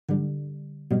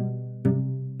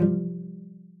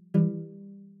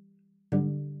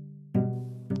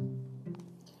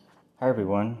Hi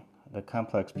everyone, the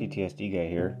Complex PTSD guy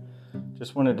here.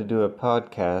 Just wanted to do a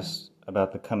podcast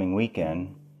about the coming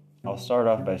weekend. I'll start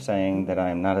off by saying that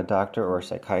I am not a doctor or a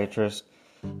psychiatrist.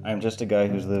 I'm just a guy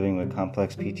who's living with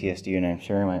complex PTSD and I'm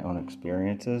sharing my own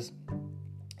experiences.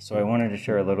 So I wanted to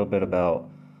share a little bit about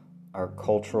our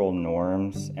cultural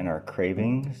norms and our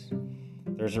cravings.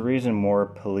 There's a reason more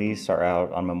police are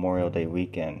out on Memorial Day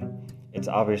weekend. It's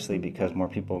obviously because more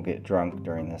people get drunk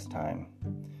during this time.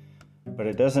 But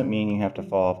it doesn't mean you have to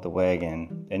fall off the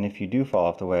wagon, and if you do fall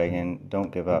off the wagon,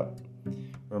 don't give up.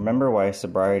 Remember why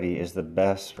sobriety is the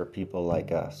best for people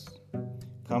like us.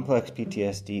 Complex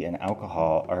PTSD and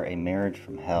alcohol are a marriage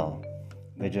from hell.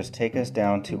 They just take us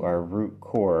down to our root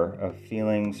core of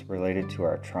feelings related to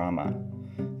our trauma.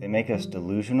 They make us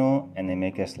delusional and they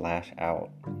make us lash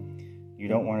out. You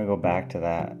don't want to go back to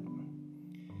that.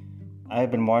 I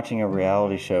have been watching a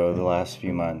reality show the last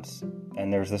few months,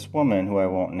 and there's this woman who I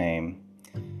won't name,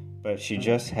 but she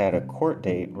just had a court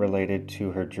date related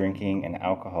to her drinking and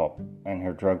alcohol and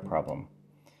her drug problem.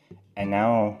 And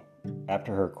now,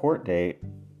 after her court date,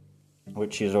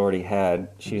 which she's already had,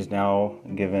 she's now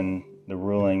given the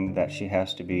ruling that she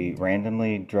has to be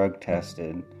randomly drug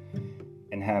tested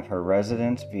and have her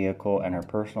residence, vehicle, and her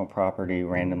personal property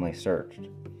randomly searched.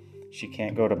 She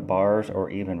can't go to bars or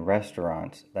even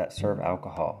restaurants that serve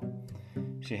alcohol.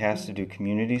 She has to do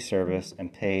community service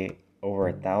and pay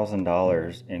over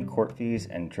 $1,000 in court fees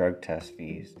and drug test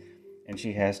fees, and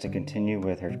she has to continue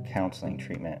with her counseling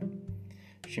treatment.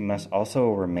 She must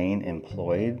also remain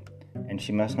employed, and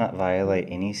she must not violate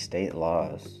any state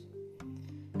laws.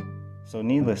 So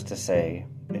needless to say,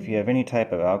 if you have any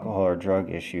type of alcohol or drug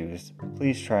issues,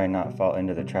 please try and not fall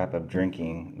into the trap of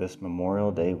drinking this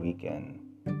Memorial Day weekend.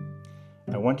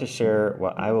 I want to share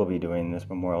what I will be doing this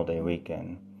Memorial Day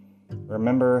weekend.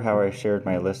 Remember how I shared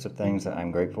my list of things that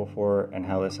I'm grateful for and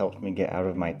how this helps me get out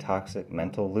of my toxic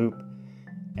mental loop,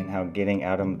 and how getting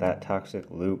out of that toxic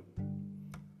loop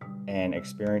and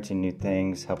experiencing new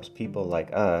things helps people like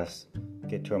us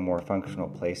get to a more functional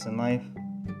place in life?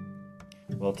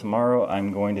 Well, tomorrow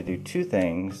I'm going to do two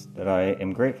things that I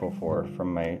am grateful for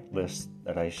from my list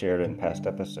that I shared in past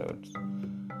episodes.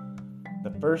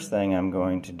 The first thing I'm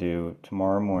going to do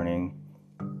tomorrow morning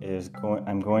is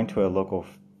I'm going to a local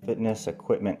fitness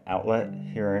equipment outlet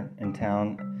here in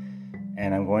town,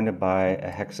 and I'm going to buy a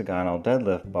hexagonal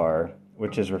deadlift bar,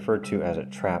 which is referred to as a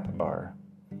trap bar.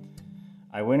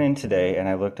 I went in today and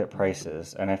I looked at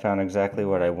prices, and I found exactly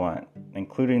what I want,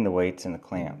 including the weights and the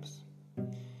clamps.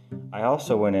 I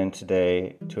also went in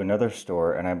today to another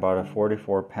store and I bought a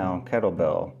 44-pound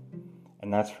kettlebell,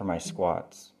 and that's for my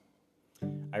squats.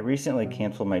 I recently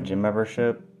canceled my gym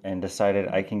membership and decided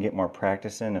I can get more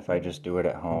practice in if I just do it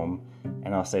at home,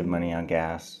 and I'll save money on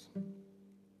gas.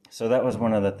 So that was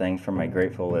one of the things from my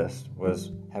grateful list,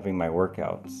 was having my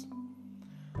workouts.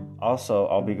 Also,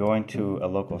 I'll be going to a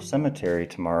local cemetery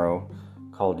tomorrow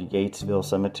called Yatesville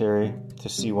Cemetery to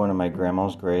see one of my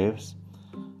grandma's graves.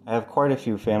 I have quite a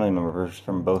few family members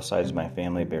from both sides of my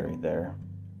family buried there.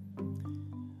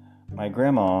 My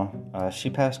grandma, she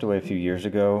passed away a few years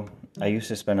ago. I used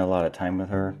to spend a lot of time with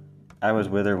her. I was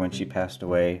with her when she passed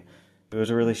away. It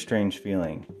was a really strange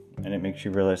feeling, and it makes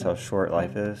you realize how short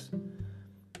life is.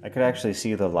 I could actually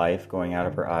see the life going out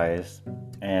of her eyes,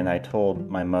 and I told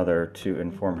my mother to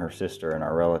inform her sister and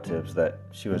our relatives that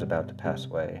she was about to pass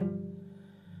away.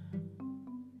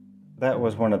 That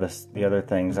was one of the other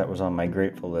things that was on my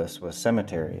grateful list, was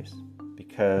cemeteries,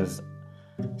 because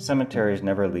cemeteries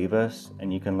never leave us,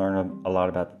 and you can learn a lot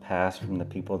about the past from the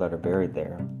people that are buried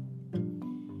there.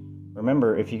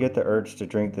 Remember, if you get the urge to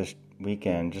drink this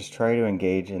weekend, just try to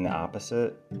engage in the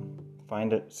opposite.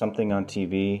 Find something on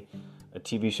TV, a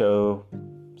TV show,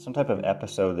 some type of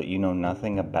episode that you know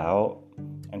nothing about,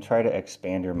 and try to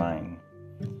expand your mind.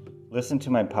 Listen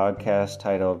to my podcast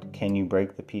titled, Can You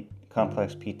Break the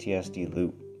Complex PTSD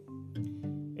Loop?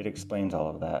 It explains all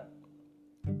of that.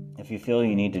 If you feel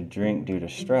you need to drink due to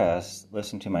stress,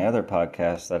 listen to my other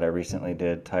podcast that I recently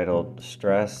did titled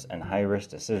Stress and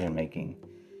High-Risk Decision Making.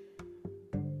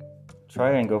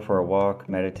 Try and go for a walk,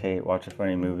 meditate, watch a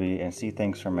funny movie, and see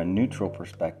things from a neutral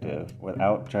perspective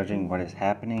without judging what is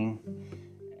happening.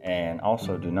 And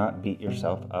also, do not beat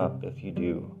yourself up if you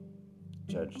do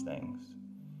judge things.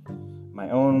 My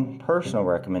own personal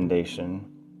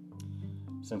recommendation,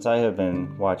 since I have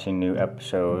been watching new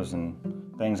shows and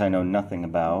things I know nothing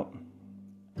about,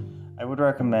 I would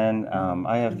recommend,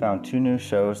 I have found two new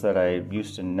shows that I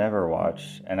used to never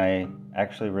watch, and I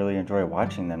actually really enjoy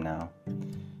watching them now.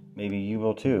 Maybe you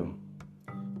will too.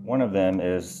 One of them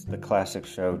is the classic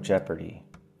show Jeopardy.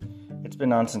 It's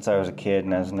been on since I was a kid,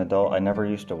 and as an adult, I never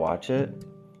used to watch it.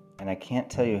 and I can't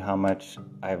tell you how much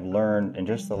I've learned in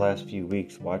just the last few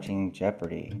weeks watching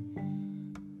Jeopardy!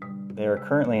 They are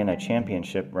currently in a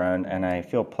championship run, and I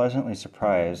feel pleasantly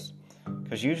surprised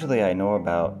because usually I know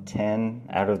about 10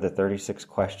 out of the 36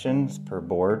 questions per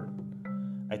board.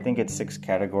 I think it's 6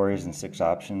 categories and 6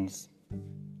 options.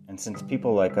 And since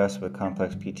people like us with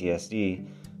complex PTSD,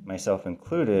 myself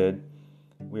included,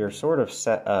 we are sort of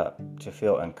set up to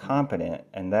feel incompetent,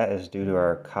 and that is due to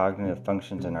our cognitive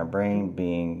functions in our brain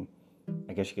being,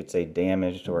 I guess you could say,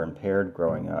 damaged or impaired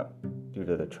growing up due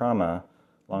to the trauma,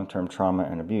 long-term trauma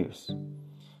and abuse.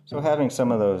 So having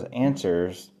some of those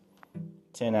answers,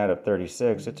 10 out of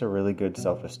 36, it's a really good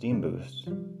self-esteem boost.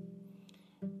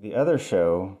 The other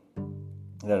show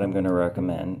that I'm going to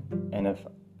recommend, and if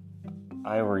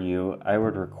I were you, I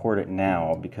would record it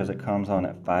now because it comes on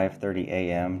at 5:30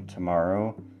 a.m.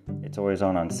 tomorrow. It's always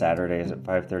on Saturdays at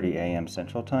 5:30 a.m.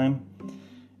 Central Time.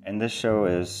 And this show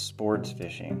is Sports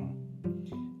Fishing.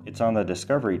 It's on the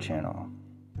Discovery Channel.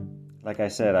 Like I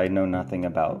said, I know nothing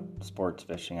about sports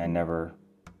fishing. I never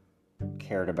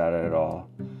cared about it at all.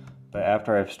 But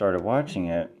after I've started watching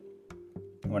it,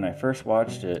 when I first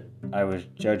watched it, I was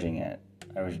judging it.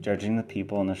 I was judging the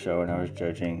people in the show, and I was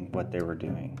judging what they were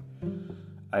doing.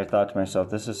 I thought to myself,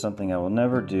 this is something I will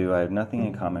never do. I have nothing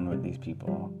in common with these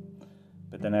people.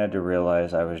 But then I had to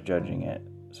realize I was judging it.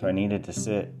 So I needed to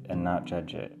sit and not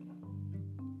judge it.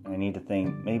 And I need to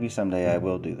think, maybe someday I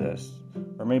will do this.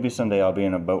 Or maybe someday I'll be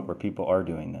in a boat where people are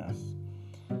doing this.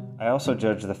 I also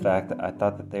judged the fact that I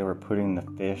thought that they were putting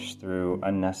the fish through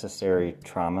unnecessary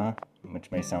trauma, which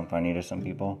may sound funny to some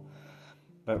people.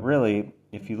 But really,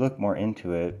 if you look more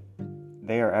into it,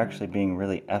 they are actually being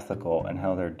really ethical in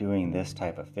how they're doing this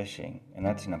type of fishing, and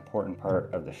that's an important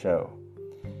part of the show.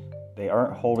 They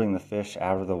aren't holding the fish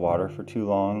out of the water for too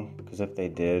long, because if they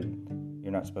did,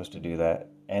 you're not supposed to do that.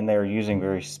 And they're using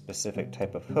very specific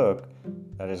type of hook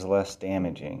that is less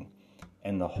damaging.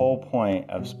 And the whole point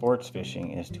of sports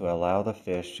fishing is to allow the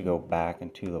fish to go back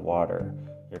into the water.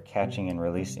 You're catching and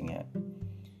releasing it.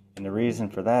 And the reason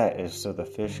for that is so the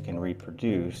fish can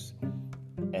reproduce,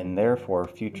 and therefore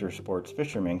future sports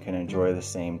fishermen can enjoy the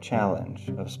same challenge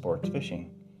of sports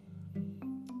fishing.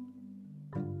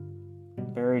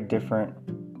 Very different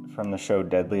from the show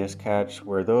Deadliest Catch,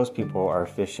 where those people are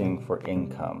fishing for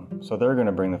income. So they're going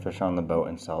to bring the fish on the boat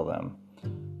and sell them.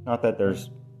 Not that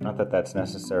that's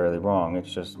necessarily wrong,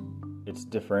 it's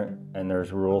different, and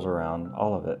there's rules around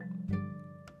all of it.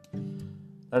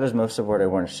 That is most of what I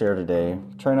want to share today.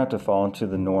 Try not to fall into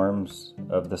the norms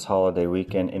of this holiday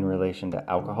weekend in relation to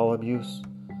alcohol abuse.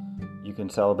 You can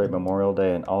celebrate Memorial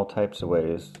Day in all types of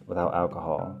ways without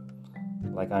alcohol.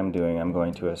 Like I'm doing, I'm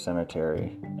going to a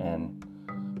cemetery and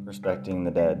respecting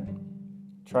the dead.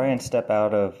 Try and step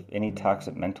out of any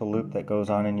toxic mental loop that goes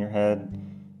on in your head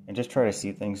and just try to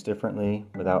see things differently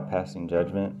without passing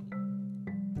judgment.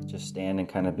 Just stand and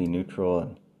kind of be neutral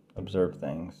and observe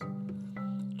things.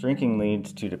 Drinking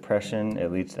leads to depression,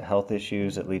 it leads to health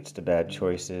issues, it leads to bad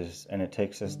choices, and it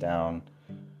takes us down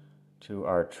to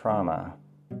our trauma,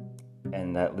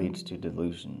 and that leads to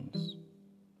delusions.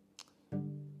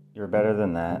 You're better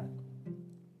than that.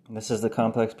 This is the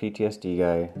Complex PTSD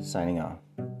guy signing off.